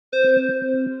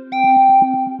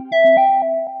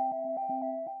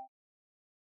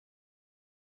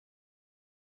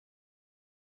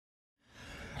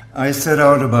I set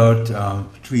out about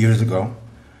 2 years ago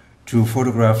to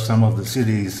photograph some of the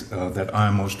cities that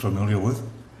I'm most familiar with.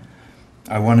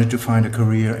 I wanted to find a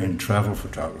career in travel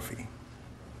photography.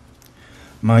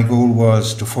 My goal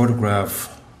was to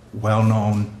photograph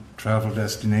well-known travel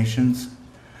destinations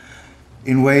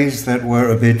in ways that were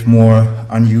a bit more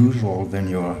unusual than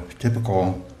your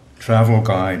typical travel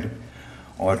guide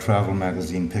or travel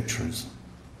magazine pictures.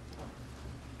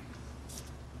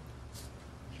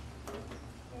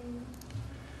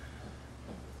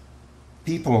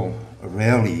 People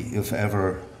rarely, if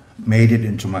ever, made it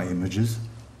into my images.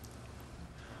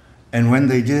 And when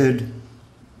they did,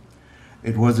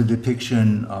 it was a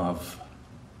depiction of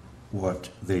what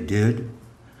they did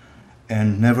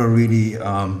and never really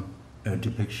a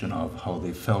depiction of how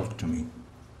they felt to me.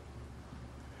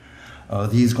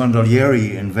 These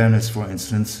gondolieri in Venice, for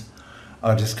instance,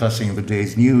 are discussing the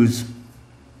day's news.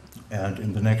 And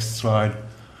in the next slide,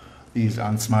 these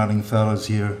unsmiling fellows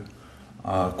here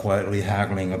are quietly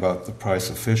haggling about the price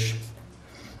of fish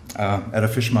at a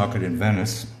fish market in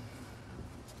Venice.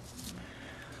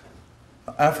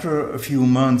 After a few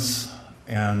months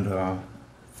and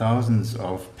thousands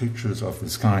of pictures of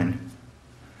this kind,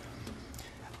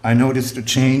 I noticed a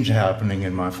change happening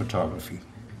in my photography.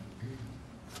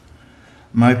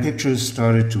 My pictures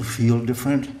started to feel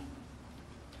different.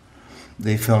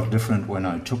 They felt different when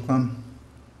I took them,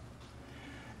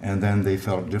 and then they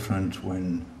felt different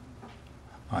when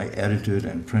I edited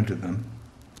and printed them.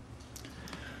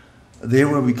 They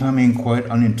were becoming quite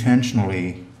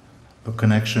unintentionally a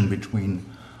connection between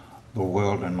the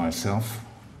world and myself,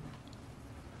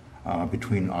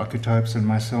 between archetypes and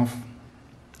myself.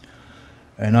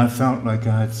 And I felt like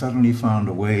I had suddenly found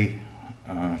a way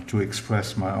to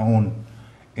express my own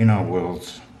inner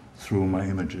worlds through my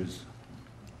images.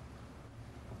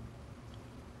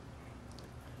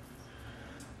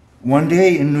 One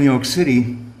day in New York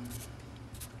City,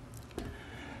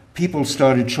 people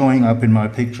started showing up in my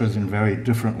pictures in very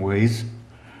different ways.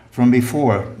 From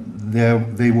before,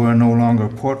 they were no longer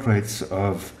portraits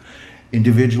of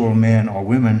individual men or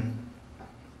women.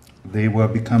 They were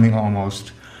becoming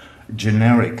almost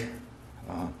generic.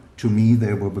 To me,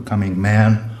 they were becoming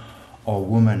man or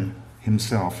woman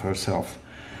himself, herself.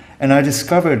 And I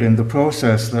discovered in the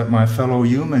process that my fellow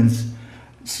humans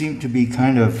seemed to be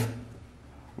kind of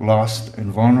lost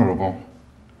and vulnerable.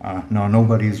 Now,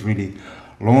 nobody's really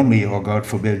lonely or, God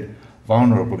forbid,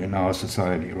 vulnerable in our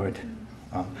society, right?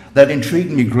 That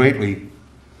intrigued me greatly.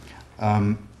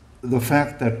 The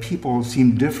fact that people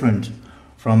seemed different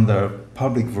from the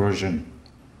public version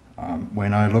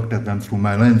when I looked at them through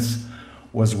my lens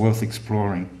was worth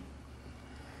exploring.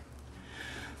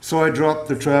 So I dropped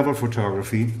the travel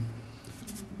photography,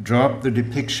 dropped the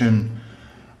depiction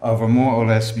of a more or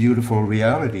less beautiful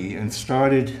reality, and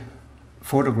started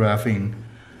photographing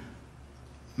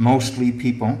mostly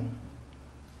people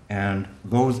and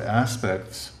those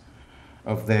aspects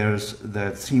of theirs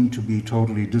that seem to be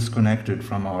totally disconnected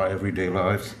from our everyday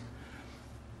lives,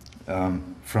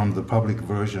 from the public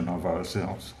version of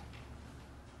ourselves.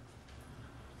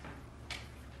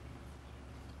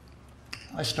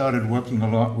 I started working a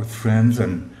lot with friends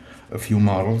and a few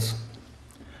models.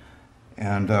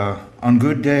 And on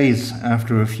good days,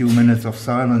 after a few minutes of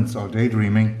silence or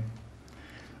daydreaming,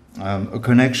 a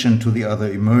connection to the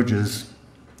other emerges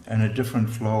and a different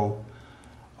flow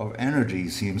of energy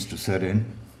seems to set in.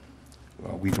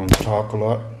 We don't talk a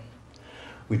lot.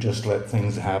 We just let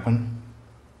things happen.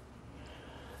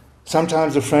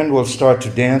 Sometimes a friend will start to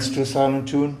dance to a silent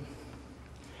tune,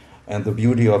 and the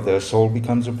beauty of their soul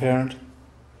becomes apparent.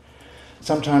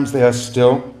 Sometimes they are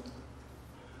still.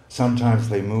 Sometimes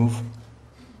they move.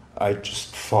 I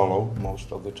just follow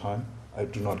most of the time. I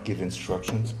do not give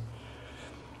instructions.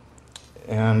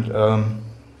 And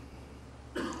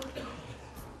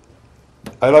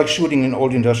I like shooting in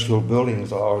old industrial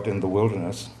buildings or out in the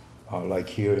wilderness, like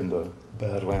here in the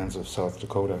Badlands of South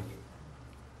Dakota.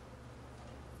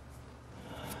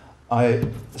 I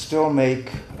still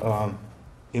make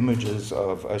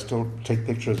I still take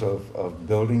pictures of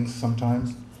buildings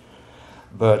sometimes,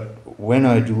 but when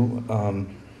I do,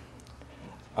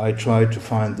 I try to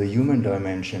find the human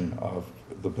dimension of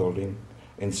the building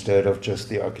instead of just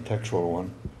the architectural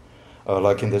one,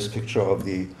 like in this picture of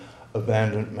the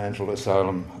abandoned mental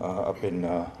asylum up in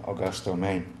Augusta,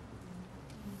 Maine.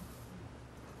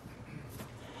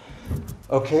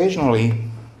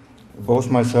 Occasionally, both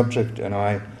my subject and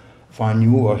I find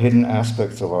new or hidden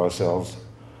aspects of ourselves.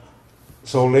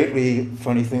 So lately,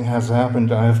 funny thing has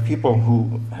happened. I have people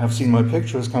who have seen my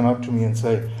pictures come up to me and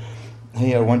say,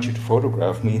 "Hey, I want you to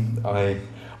photograph me. I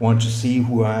want to see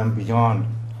who I am beyond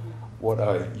what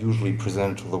I usually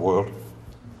present to the world.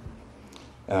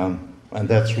 And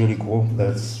that's really cool.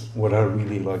 That's what I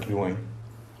really like doing.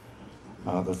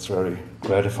 That's very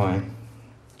gratifying.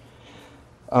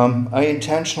 I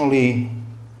intentionally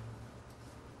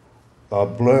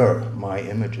blur my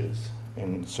images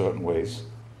in certain ways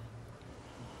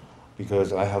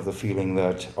because I have the feeling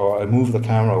that, or I move the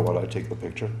camera while I take the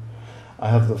picture, I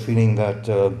have the feeling that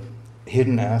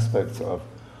hidden aspects of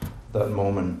that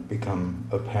moment become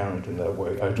apparent in that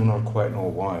way. I do not quite know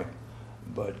why,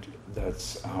 but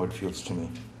that's how it feels to me.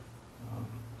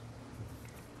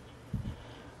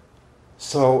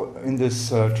 So in this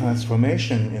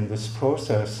transformation, in this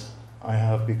process, I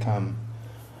have become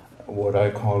what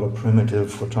I call a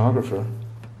primitive photographer.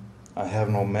 I have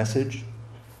no message.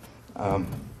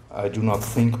 I do not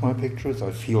think my pictures,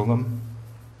 I feel them.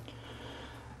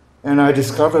 And I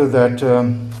discover that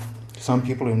some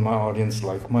people in my audience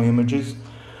like my images,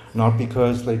 not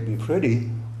because they'd be pretty,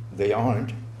 they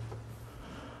aren't,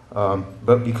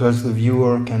 but because the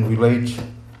viewer can relate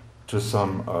to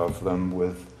some of them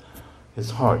with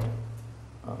his heart.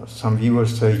 Some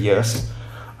viewers say, yes,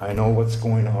 I know what's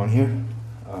going on here.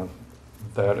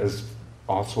 That is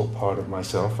also part of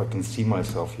myself. I can see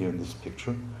myself here in this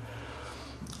picture.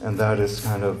 And that is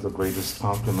kind of the greatest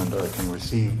compliment I can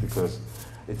receive because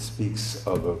it speaks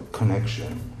of a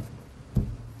connection.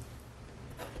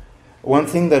 One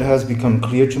thing that has become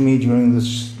clear to me during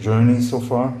this journey so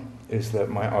far is that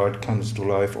my art comes to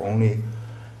life only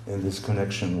in this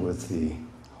connection with the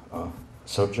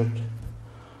subject,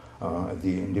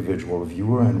 the individual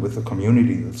viewer, and with the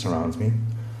community that surrounds me,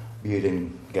 be it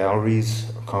in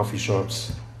galleries, coffee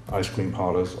shops, ice cream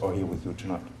parlors, or here with you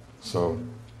tonight. So,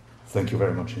 thank you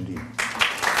very much indeed.